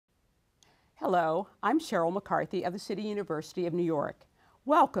Hello, I'm Sheryl McCarthy of the City University of New York.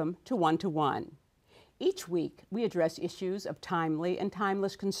 Welcome to One to One. Each week, we address issues of timely and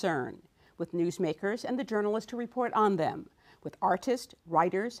timeless concern with newsmakers and the journalists who report on them, with artists,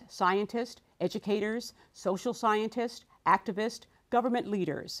 writers, scientists, educators, social scientists, activists, government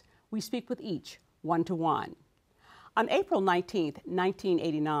leaders. We speak with each one to one. On April 19,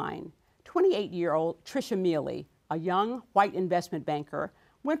 1989, 28-year-old Tricia Mealy, a young white investment banker,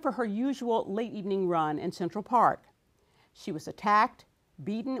 went for her usual late evening run in Central Park. She was attacked,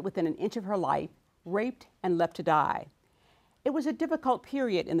 beaten within an inch of her life, raped, and left to die. It was a difficult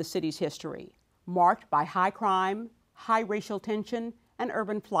period in the city's history, marked by high crime, high racial tension, and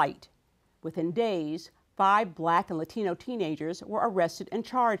urban flight. Within days, 5 Black and Latino teenagers were arrested and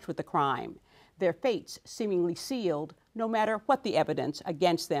charged with the crime, their fates seemingly sealed no matter what the evidence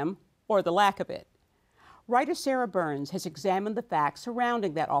against them or the lack of it. Writer Sarah Burns has examined the facts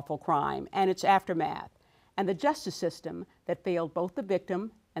surrounding that awful crime and its aftermath, and the justice system that failed both the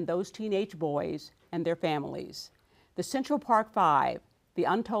victim and those teenage boys and their families. The Central Park Five, the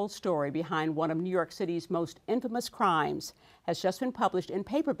untold story behind one of New York City's most infamous crimes, has just been published in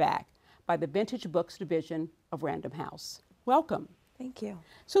paperback by the Vintage Books Division of Random House. Welcome. Thank you.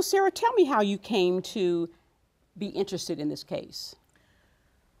 So Sarah, tell me how you came to be interested in this case.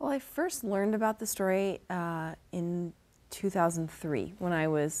 Well, I first learned about the story in 2003 when I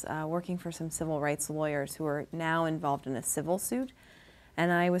was working for some civil rights lawyers who are now involved in a civil suit.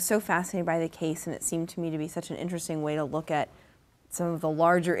 And I was so fascinated by the case, and it seemed to me to be such an interesting way to look at some of the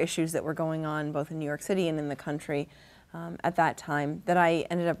larger issues that were going on both in New York City and in the country at that time, that I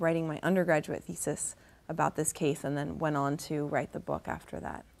ended up writing my undergraduate thesis about this case and then went on to write the book after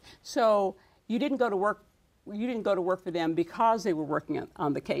that. So you didn't go to work for them because they were working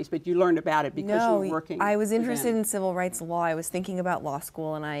on the case, but you learned about it because you were working. I was interested in civil rights law. I was thinking about law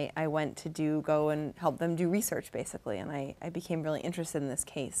school, and I went to go and help them do research, basically, and I became really interested in this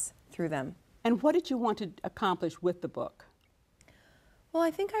case through them. And what did you want to accomplish with the book? Well,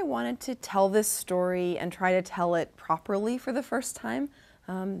 I think I wanted to tell this story and try to tell it properly for the first time.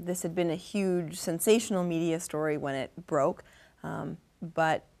 This had been a huge sensational media story when it broke,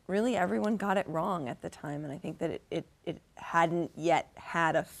 but really everyone got it wrong at the time, and I think that it hadn't yet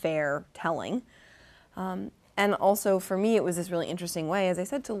had a fair telling. And also for me it was this really interesting way, as I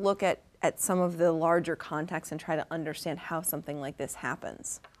said, to look at some of the larger context and try to understand how something like this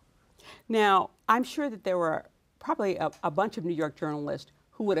happens. Now, I'm sure that there were probably a bunch of New York journalists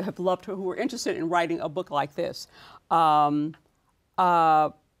who would have loved to, who were interested in writing a book like this.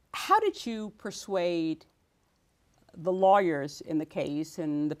 How did you persuade the lawyers in the case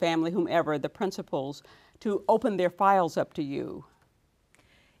and the family, whomever, the principals, to open their files up to you?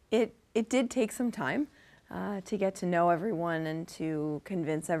 It did take some time to get to know everyone and to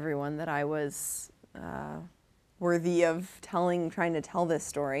convince everyone that I was worthy of trying to tell this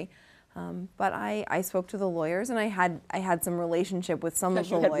story. But I spoke to the lawyers, and I had some relationship with some of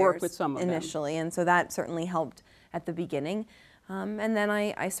the lawyers worked with some of initially, and so that certainly helped at the beginning. And then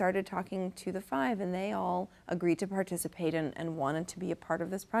I started talking to the 5, and they all agreed to participate and wanted to be a part of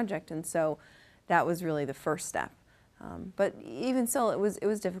this project. And so that was really the first step. But even still, it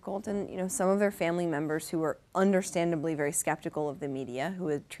was difficult. And some of their family members who were understandably very skeptical of the media, who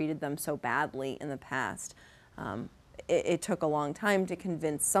had treated them so badly in the past, it took a long time to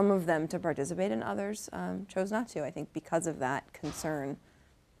convince some of them to participate, and others chose not to, I think, because of that concern.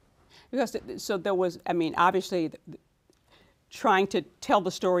 Because, so there was, I mean, obviously, trying to tell the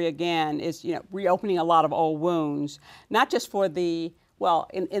story again is, reopening a lot of old wounds, not just for the, well,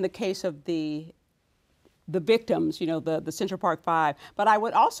 in the case of the victims, the Central Park Five, but I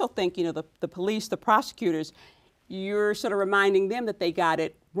would also think, the police, the prosecutors, you're sort of reminding them that they got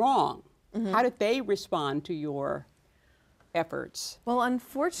it wrong. Mm-hmm. How did they respond to your efforts? Well,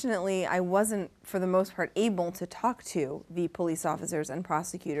 unfortunately, I wasn't, for the most part, able to talk to the police officers and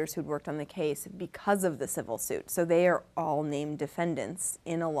prosecutors who'd worked on the case because of the civil suit. So they are all named defendants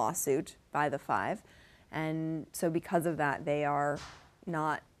in a lawsuit by the 5. And so because of that, they are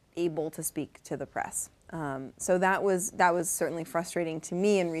not able to speak to the press. So that was certainly frustrating to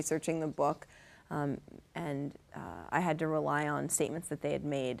me in researching the book. And I had to rely on statements that they had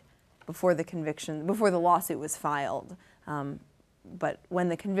made before the lawsuit was filed. But when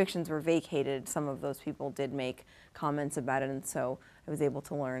the convictions were vacated, some of those people did make comments about it, and so I was able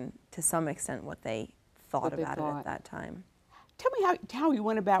to learn to some extent what they thought about it at that time. Tell me how you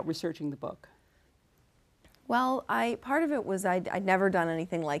went about researching the book. Well, part of it was I'd never done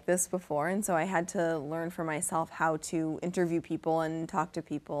anything like this before, and so I had to learn for myself how to interview people and talk to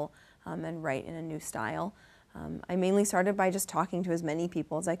people and write in a new style. I mainly started by just talking to as many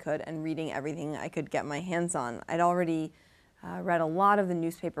people as I could and reading everything I could get my hands on. I'd already read a lot of the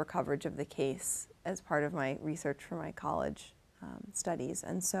newspaper coverage of the case as part of my research for my college studies,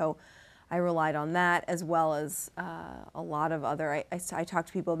 and so I relied on that, as well as a lot of other, I talked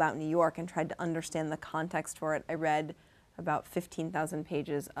to people about New York and tried to understand the context for it. I read about 15,000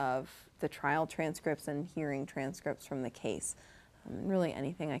 pages of the trial transcripts and hearing transcripts from the case. Really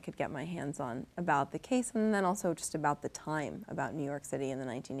anything I could get my hands on about the case, and then also just about the time, about New York City in the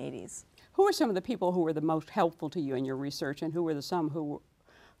 1980s. Who are some of the people who were the most helpful to you in your research, and who were some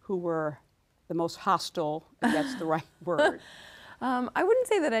who were the most hostile, if that's the right word? I wouldn't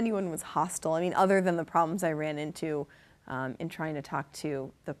say that anyone was hostile. I mean, other than the problems I ran into in trying to talk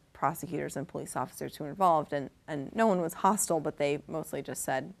to the prosecutors and police officers who were involved, and no one was hostile, but they mostly just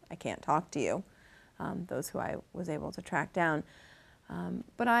said, I can't talk to you, those who I was able to track down.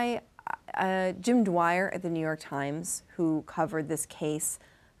 But Jim Dwyer at the New York Times, who covered this case,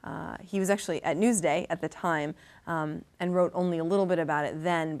 he was actually at Newsday at the time and wrote only a little bit about it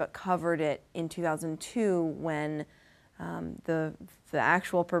then, but covered it in 2002 when the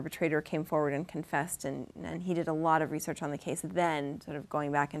actual perpetrator came forward and confessed, and he did a lot of research on the case then, sort of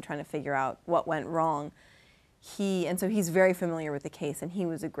going back and trying to figure out what went wrong. And so he's very familiar with the case, and he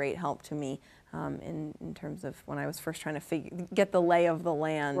was a great help to me in terms of when I was first trying to get the lay of the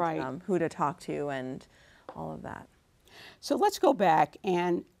land, right. Who to talk to and all of that. So let's go back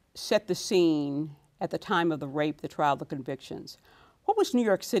and set the scene at the time of the rape, the trial, the convictions. What was New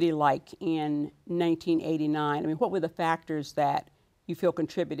York City like in 1989? I mean, what were the factors that you feel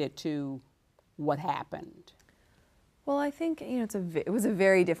contributed to what happened? Well, I think it was a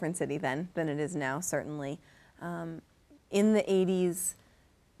very different city then than it is now, certainly. In the 80s,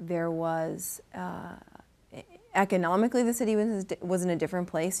 there was economically the city was in a different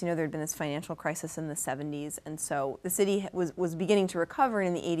place. There had been this financial crisis in the 70s, and so the city was beginning to recover.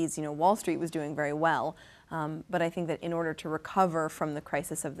 And in the 80s, Wall Street was doing very well. But I think that in order to recover from the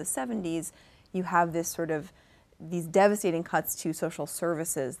crisis of the 70s, you have these devastating cuts to social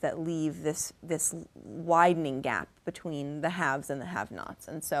services that leave this widening gap between the haves and the have-nots.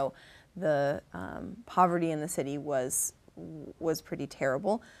 And so the poverty in the city was pretty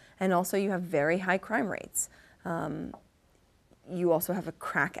terrible. And also you have very high crime rates. You also have a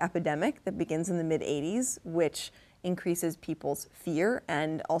crack epidemic that begins in the mid-80s, which increases people's fear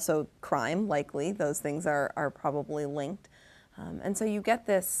and also crime, likely. Those things are probably linked. And so you get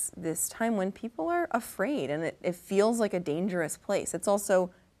this time when people are afraid, and it feels like a dangerous place. It's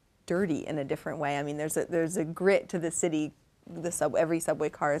also dirty in a different way. I mean, there's a grit to the city. Every subway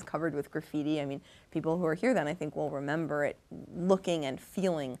car is covered with graffiti. I mean, people who are here then, I think, will remember it looking and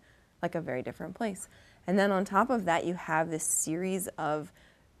feeling like a very different place. And then on top of that, you have this series of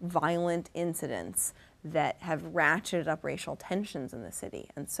violent incidents that have ratcheted up racial tensions in the city.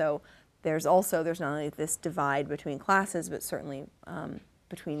 And so there's not only this divide between classes, but certainly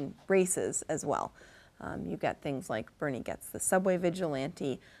between races as well. You get things like Bernie Getz, the subway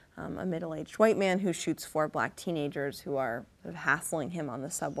vigilante, a middle-aged white man who shoots 4 black teenagers who are sort of hassling him on the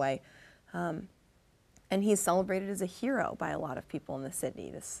subway. And he's celebrated as a hero by a lot of people in the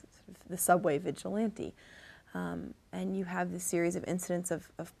city, the subway vigilante. And you have this series of incidents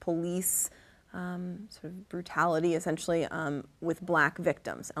of police sort of brutality, essentially, with black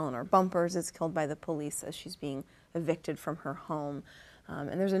victims. Eleanor Bumpers is killed by the police as she's being evicted from her home.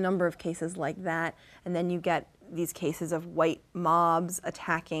 And there's a number of cases like that. And then you get these cases of white mobs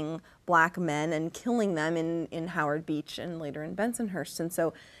attacking black men and killing them in Howard Beach and later in Bensonhurst. And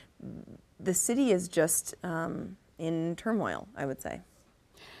so the city is just in turmoil, I would say.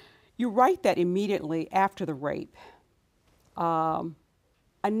 You write that immediately after the rape, a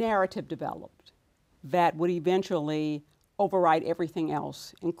narrative developed that would eventually override everything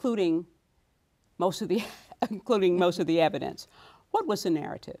else, including most of the evidence. What was the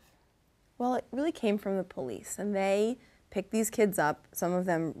narrative? Well, it really came from the police, and they picked these kids up, some of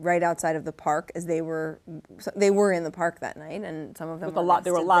them right outside of the park, as they were in the park that night, and some of them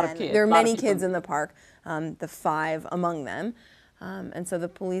there were a lot of kids. There were many kids in the park, the 5 among them. And so the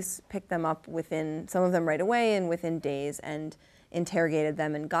police picked them up some of them right away and within days, and interrogated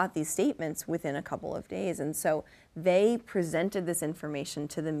them and got these statements within a couple of days. And so they presented this information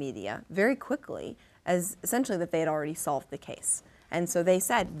to the media very quickly as essentially that they had already solved the case. And so they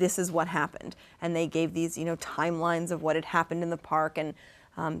said, this is what happened. And they gave these, timelines of what had happened in the park, and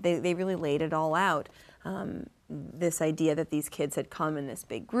they really laid it all out. This idea that these kids had come in this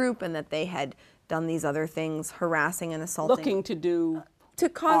big group and that they had done these other things, harassing and assaulting. Looking to do to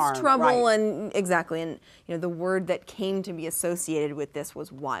cause harm, trouble, right. and exactly, and the word that came to be associated with this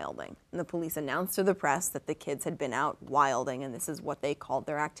was wilding. And the police announced to the press that the kids had been out wilding, and this is what they called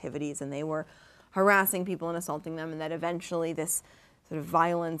their activities, and they were harassing people and assaulting them, and that eventually this sort of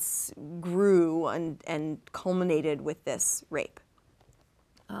violence grew and culminated with this rape,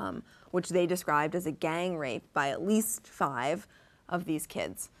 which they described as a gang rape by at least 5 of these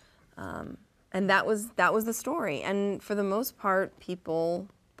kids. And that was the story. And for the most part, people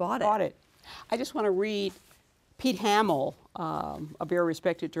bought it. I just want to read Pete Hamill, a very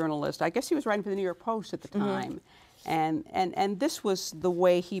respected journalist. I guess he was writing for the New York Post at the time. And this was the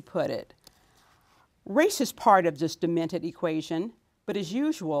way he put it. Race is part of this demented equation, but as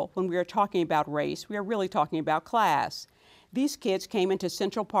usual, when we are talking about race, we are really talking about class. These kids came into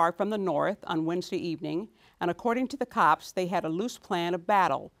Central Park from the north on Wednesday evening, and according to the cops, they had a loose plan of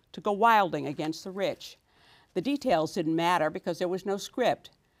battle to go wilding against the rich. The details didn't matter because there was no script,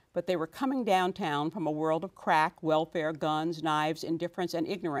 but they were coming downtown from a world of crack, welfare, guns, knives, indifference, and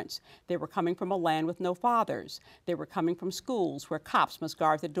ignorance. They were coming from a land with no fathers. They were coming from schools where cops must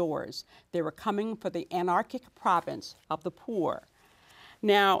guard the doors. They were coming for the anarchic province of the poor.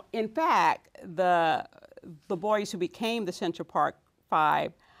 Now, in fact, the boys who became the Central Park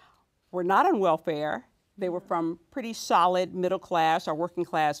 5 were not on welfare. They were from pretty solid middle class or working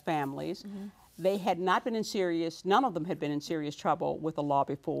class families. They had not been none of them had been in serious trouble with the law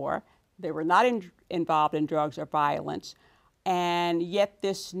before. They were not involved in drugs or violence. And yet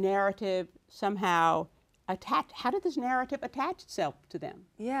this narrative somehow how did this narrative attach itself to them?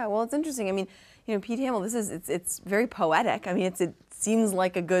 Yeah, well, it's interesting. I mean, Pete Hamill, it's very poetic. I mean, it seems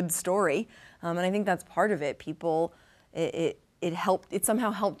like a good story. And I think that's part of it. People, it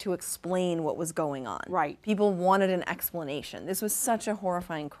somehow helped to explain what was going on. Right. People wanted an explanation. This was such a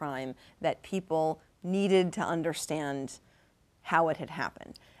horrifying crime that people needed to understand how it had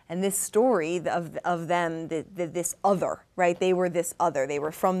happened. And this story of them, this other, right? They were this other. They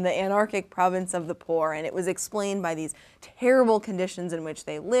were from the anarchic province of the poor, and it was explained by these terrible conditions in which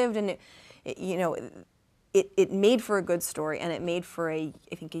they lived. And it made for a good story, and it made for I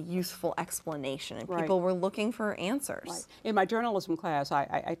think, a useful explanation. And people were looking for answers. Right. In my journalism class,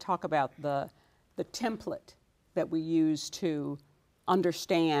 I talk about the template that we use to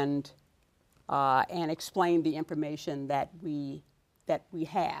understand and explain the information that we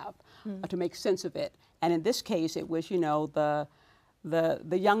have to make sense of it. And in this case, it was, the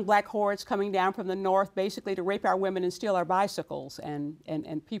young black hordes coming down from the north basically to rape our women and steal our bicycles,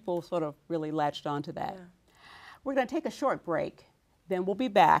 and people sort of really latched onto that. Yeah. We're going to take a short break, then we'll be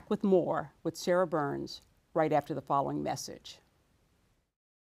back with more with Sarah Burns right after the following message.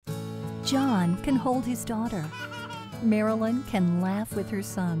 John can hold his daughter. Marilyn can laugh with her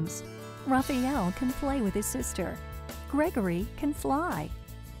sons. Raphael can play with his sister. Gregory can fly.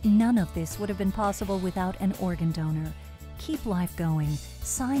 None of this would have been possible without an organ donor. Keep life going.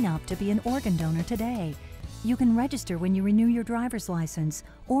 Sign up to be an organ donor today. You can register when you renew your driver's license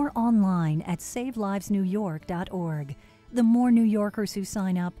or online at savelivesnewyork.org. The more New Yorkers who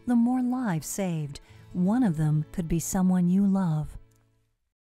sign up, the more lives saved. One of them could be someone you love.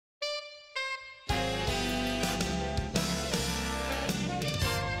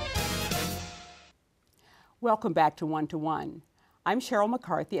 Welcome back to One to One. I'm Sheryl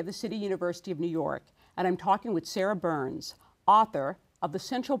McCarthy of the City University of New York, and I'm talking with Sarah Burns, author of The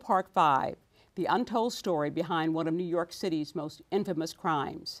Central Park 5, the untold story behind one of New York City's most infamous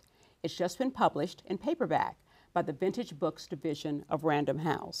crimes. It's just been published in paperback by the Vintage Books Division of Random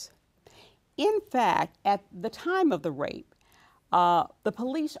House. In fact, at the time of the rape, the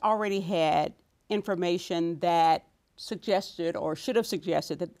police already had information that suggested or should have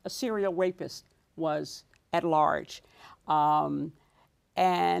suggested that a serial rapist was at large, and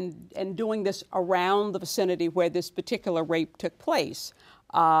doing this around the vicinity where this particular rape took place.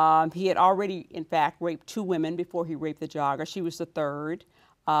 He had already, in fact, raped 2 women before he raped the jogger. She was the third,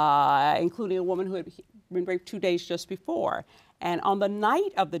 including a woman who had been raped 2 days just before. And on the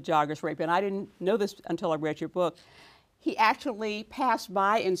night of the jogger's rape, and I didn't know this until I read your book, he actually passed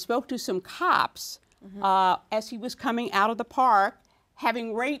by and spoke to some cops as he was coming out of the park,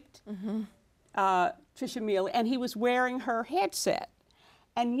 having raped Tricia Mealy, and he was wearing her headset.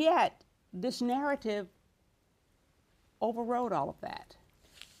 And yet, this narrative overrode all of that.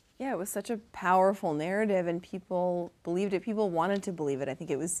 Yeah, it was such a powerful narrative, and people believed it. People wanted to believe it. I think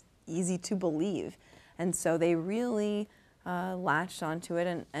it was easy to believe. And so they really latched onto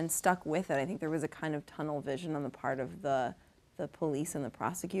it and stuck with it. I think there was a kind of tunnel vision on the part of the police and the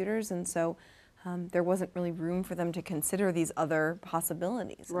prosecutors. And so there wasn't really room for them to consider these other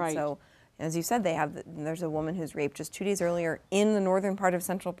possibilities. Right. And so As you said, there's a woman who's raped just 2 days earlier in the northern part of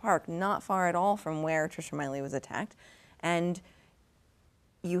Central Park, not far at all from where Trisha Miley was attacked. And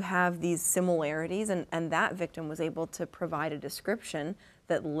you have these similarities, and that victim was able to provide a description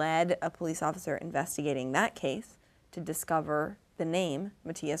that led a police officer investigating that case to discover the name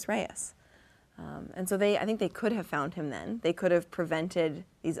Matias Reyes. And so I think they could have found him then. They could have prevented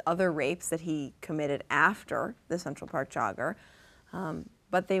these other rapes that he committed after the Central Park jogger,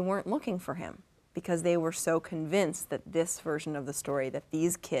 but they weren't looking for him because they were so convinced that this version of the story, that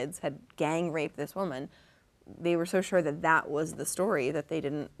these kids had gang raped this woman, they were so sure that that was the story that they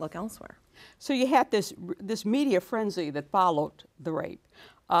didn't look elsewhere. So you had this media frenzy that followed the rape.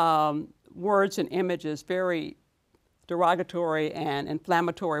 Words and images, very derogatory and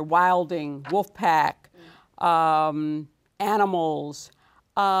inflammatory, wilding, wolf pack, animals.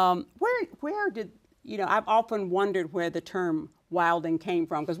 Where did, I've often wondered where the term wilding came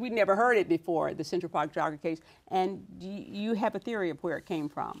from, because we'd never heard it before, the Central Park jogger case. And do you have a theory of where it came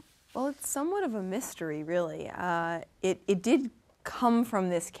from? Well, it's somewhat of a mystery, really. It did come from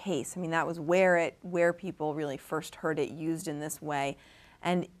this case. I mean, that was where people really first heard it used in this way.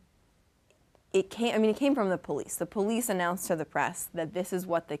 And it came from the police. The police announced to the press that this is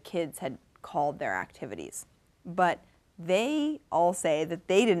what the kids had called their activities. But they all say that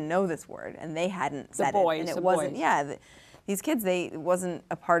they didn't know this word and they hadn't said it. And it wasn't, yeah, these kids, it wasn't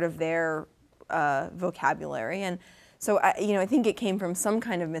a part of their vocabulary. And so, I think it came from some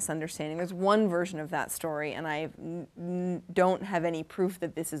kind of misunderstanding. There's one version of that story, and I don't have any proof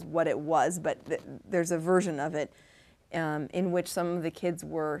that this is what it was, but there's a version of it in which some of the kids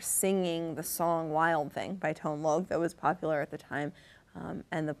were singing the song Wild Thing by Tone Loc that was popular at the time,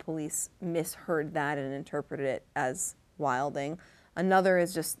 and the police misheard that and interpreted it as wilding. Another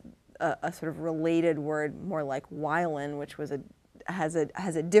is just a sort of related word, more like wildin', which has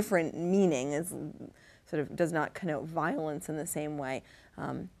a different meaning. It's sort of does not connote violence in the same way,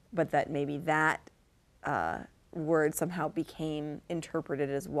 but that maybe that word somehow became interpreted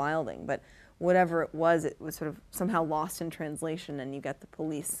as wilding. But whatever it was sort of somehow lost in translation, and you get the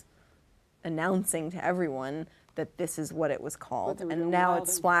police announcing to everyone that this is what it was called, and now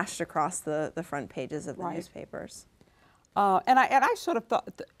it's splashed across the front pages of the newspapers. And I sort of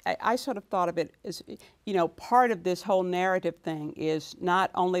thought of it as, part of this whole narrative thing is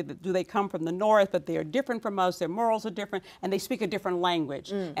not only do they come from the north, but they are different from us, their morals are different, and they speak a different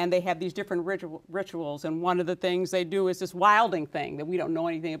language, and they have these different rituals, and one of the things they do is this wilding thing that we don't know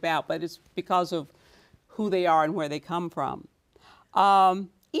anything about, but it's because of who they are and where they come from.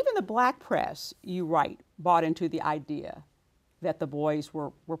 Even the black press, you write, bought into the idea that the boys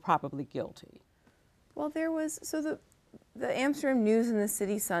were probably guilty. Well, there was, the Amsterdam News and the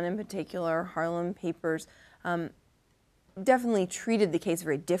City Sun in particular, Harlem papers, definitely treated the case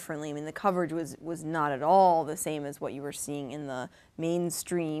very differently. I mean, the coverage was not at all the same as what you were seeing in the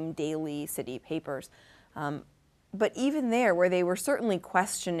mainstream daily city papers. But even there, where they were certainly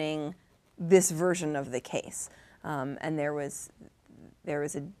questioning this version of the case, and there was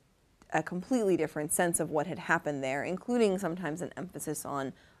a completely different sense of what had happened there, including sometimes an emphasis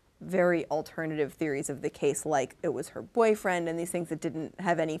on very alternative theories of the case, like it was her boyfriend and these things that didn't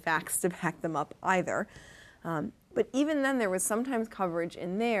have any facts to back them up either. But even then, there was sometimes coverage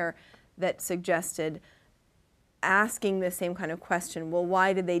in there that suggested asking the same kind of question, well,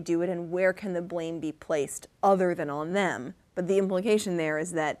 why did they do it and where can the blame be placed other than on them? But the implication there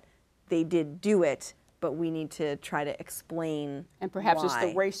is that they did do it, but we need to try to explain and perhaps why.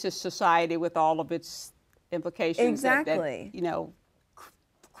 It's the racist society with all of its implications exactly. that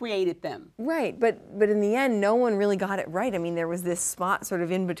created them. Right, but in the end, no one really got it right. I mean, there was this spot sort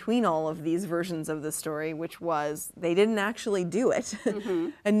of in between all of these versions of the story, which was they didn't actually do it,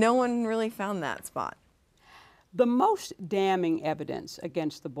 and no one really found that spot. The most damning evidence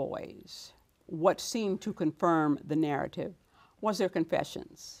against the boys, what seemed to confirm the narrative, was their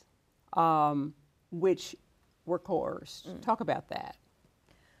confessions, which were coerced. Talk about that.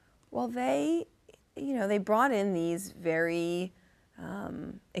 Well, they brought in these very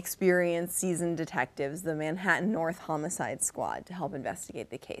experienced, seasoned detectives, the Manhattan North Homicide Squad, to help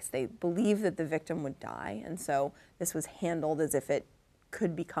investigate the case. They believed that the victim would die, and so this was handled as if it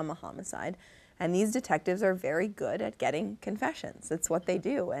could become a homicide. And these detectives are very good at getting confessions. It's what they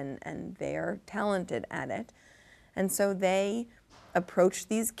do, and they are talented at it. And so they approached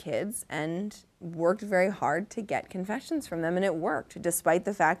these kids and worked very hard to get confessions from them, and it worked, despite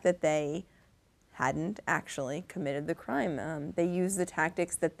the fact that they hadn't actually committed the crime. They used the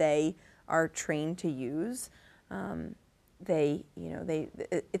tactics that they are trained to use.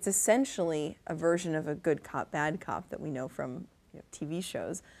 It's essentially a version of a good cop, bad cop that we know from TV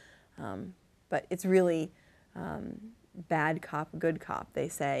shows. But it's really bad cop, good cop. They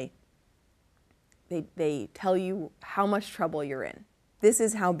say, they tell you how much trouble you're in. This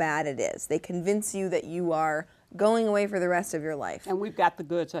is how bad it is. They convince you that you are going away for the rest of your life. And we've got the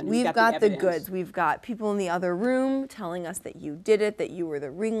goods on you. We've got the evidence. goods. We've got people in the other room telling us that you did it, that you were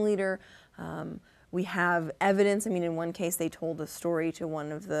the ringleader. We have evidence. I mean, in one case, they told a story to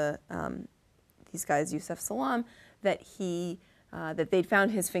one of the these guys, Yusef Salam, that that they'd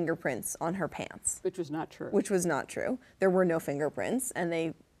found his fingerprints on her pants. Which was not true. Which was not true. There were no fingerprints, and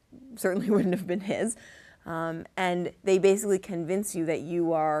they certainly wouldn't have been his. And they basically convince you that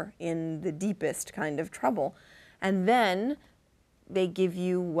you are in the deepest kind of trouble. And then they give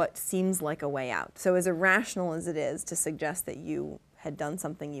you what seems like a way out. So as irrational as it is to suggest that you had done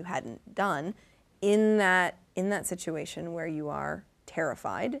something you hadn't done, in that situation where you are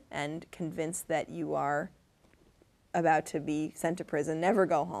terrified and convinced that you are about to be sent to prison, never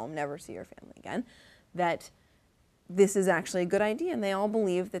go home, never see your family again, that this is actually a good idea. And they all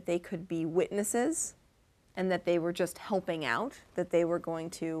believe that they could be witnesses and that they were just helping out, that they were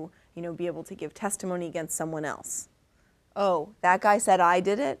going to, be able to give testimony against someone else. Oh, that guy said I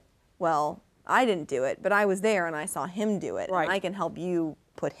did it? Well, I didn't do it, but I was there and I saw him do it. Right. And I can help you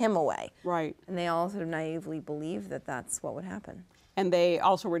put him away. Right. And they all sort of naively believe that that's what would happen. And they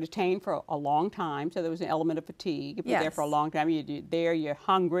also were detained for a long time, so there was an element of fatigue. If you're there for a long time, you're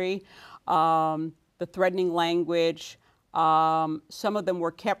hungry. The threatening language. Some of them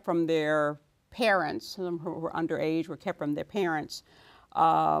were kept from their parents. Some of them who were underage were kept from their parents,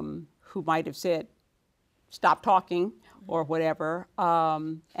 who might have said, stop talking or whatever.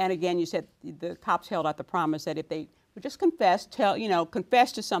 And again, you said the cops held out the promise that if they would just confess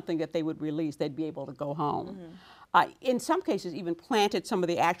to something that they would release, they'd be able to go home. In some cases, even planted some of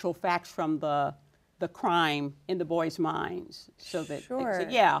the actual facts from the crime in the boys' minds, so that they could say,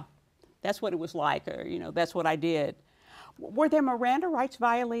 yeah, that's what it was like, or that's what I did. Were their Miranda rights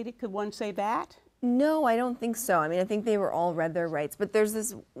violated? Could one say that? No, I don't think so. I mean, I think they were all read their rights, but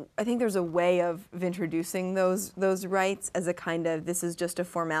I think there's a way of introducing those rights as a kind of, this is just a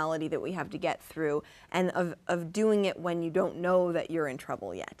formality that we have to get through, and of doing it when you don't know that you're in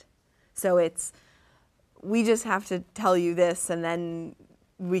trouble yet. So we just have to tell you this, and then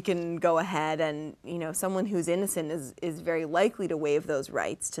we can go ahead, and someone who's innocent is very likely to waive those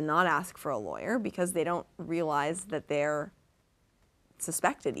rights, to not ask for a lawyer, because they don't realize that they're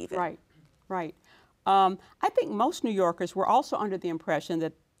suspected even. Right, right. I think most New Yorkers were also under the impression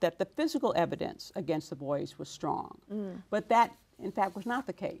that the physical evidence against the boys was strong, but that, in fact, was not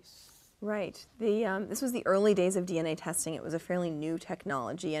the case. Right. This was the early days of DNA testing. It was a fairly new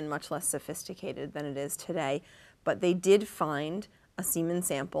technology and much less sophisticated than it is today, but they did find a semen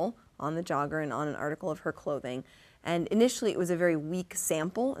sample on the jogger and on an article of her clothing. And initially it was a very weak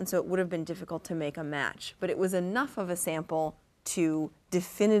sample, and so it would have been difficult to make a match, but it was enough of a sample to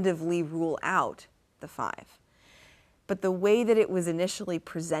definitively rule out the 5. But the way that it was initially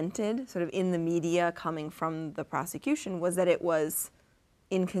presented, sort of in the media coming from the prosecution, was that it was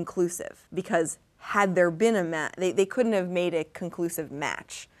inconclusive, because had there been a match, they couldn't have made a conclusive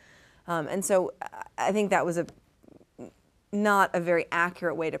match. And so I think that was not a very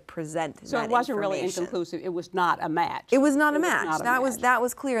accurate way to present that So it wasn't really information. inconclusive. It was not a match. It was not a match. Not That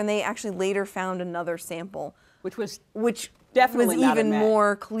was clear, and they actually later found another sample, which was definitely not a even match.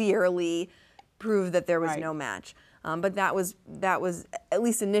 more clearly proved that there was no match. But that was at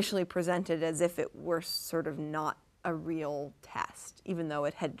least initially presented as if it were sort of not a real test, even though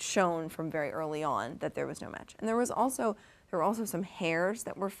it had shown from very early on that there was no match. And there were also some hairs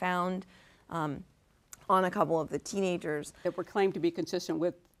that were found on a couple of the teenagers that were claimed to be consistent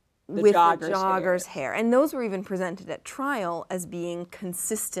with the jogger's jogger's hair. And those were even presented at trial as being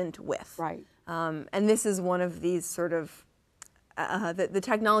consistent with. Right. And this is one of these sort of, the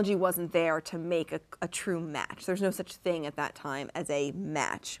technology wasn't there to make a true match. There's no such thing at that time as a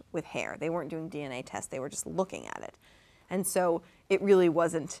match with hair. They weren't doing DNA tests, they were just looking at it. And so it really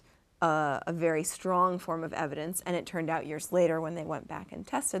wasn't a very strong form of evidence, and it turned out years later when they went back and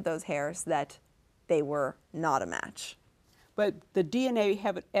tested those hairs that they were not a match. But the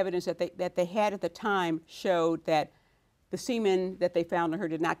DNA evidence that they had at the time showed that the semen that they found on her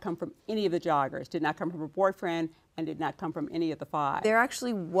did not come from any of the joggers, did not come from her boyfriend, and did not come from any of the 5. There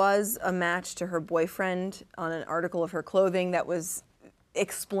actually was a match to her boyfriend on an article of her clothing that was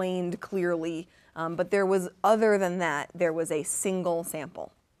explained clearly, but there was, other than that, there was a single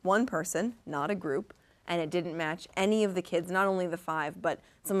sample. One person, not a group, and it didn't match any of the kids, not only the 5, but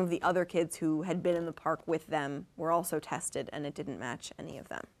some of the other kids who had been in the park with them were also tested, and it didn't match any of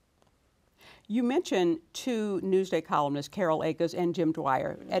them. You mentioned two Newsday columnists, Carol Akers and Jim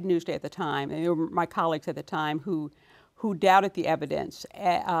Dwyer, at Newsday at the time, and they were my colleagues at the time who doubted the evidence.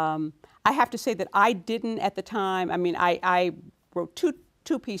 I have to say that I didn't at the time. I mean, I wrote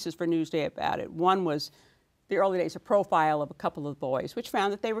two pieces for Newsday about it. One was the early days, a profile of a couple of boys, which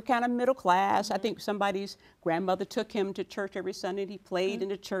found that they were kind of middle class. I think somebody's grandmother took him to church every Sunday, and he played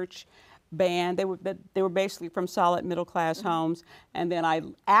in a church band. They were basically from solid middle class homes. And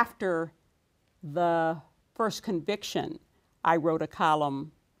then after the first conviction, I wrote a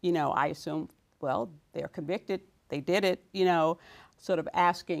column, I assumed, well, they're convicted, they did it, sort of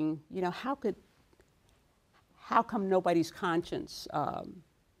asking, how come nobody's conscience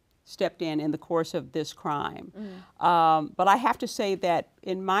stepped in the course of this crime? But I have to say that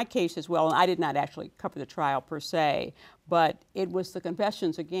in my case as well, and I did not actually cover the trial per se, but it was the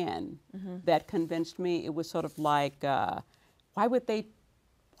confessions again that convinced me. It was sort of like, why would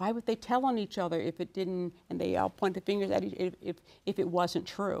they tell on each other if it didn't, and they all point the fingers at if it wasn't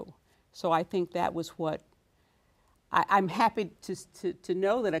true? So I think that was what, I'm happy to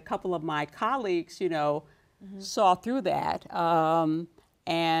know that a couple of my colleagues, saw through that.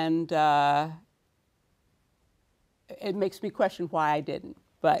 And it makes me question why I didn't,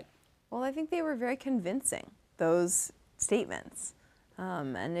 but. Well, I think they were very convincing, those statements.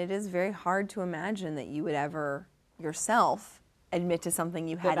 And it is very hard to imagine that you would ever yourself admit to something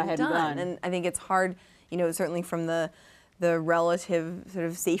you hadn't done. And I think it's hard, certainly from the relative sort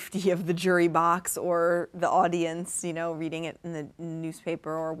of safety of the jury box or the audience, reading it in the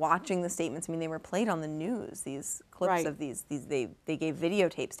newspaper or watching the statements. I mean, they were played on the news, these clips of these they gave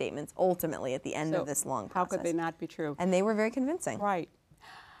videotape statements ultimately at the end of this long process. How could they not be true? And they were very convincing. Right.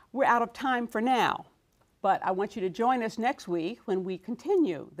 We're out of time for now, but I want you to join us next week when we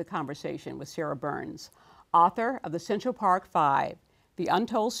continue the conversation with Sarah Burns, author of the Central Park Five, the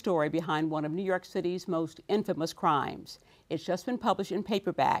untold story behind one of New York City's most infamous crimes. It's just been published in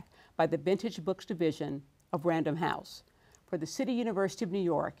paperback by the Vintage Books Division of Random House. For the City University of New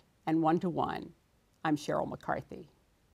York and 1 to 1, I'm Sheryl McCarthy.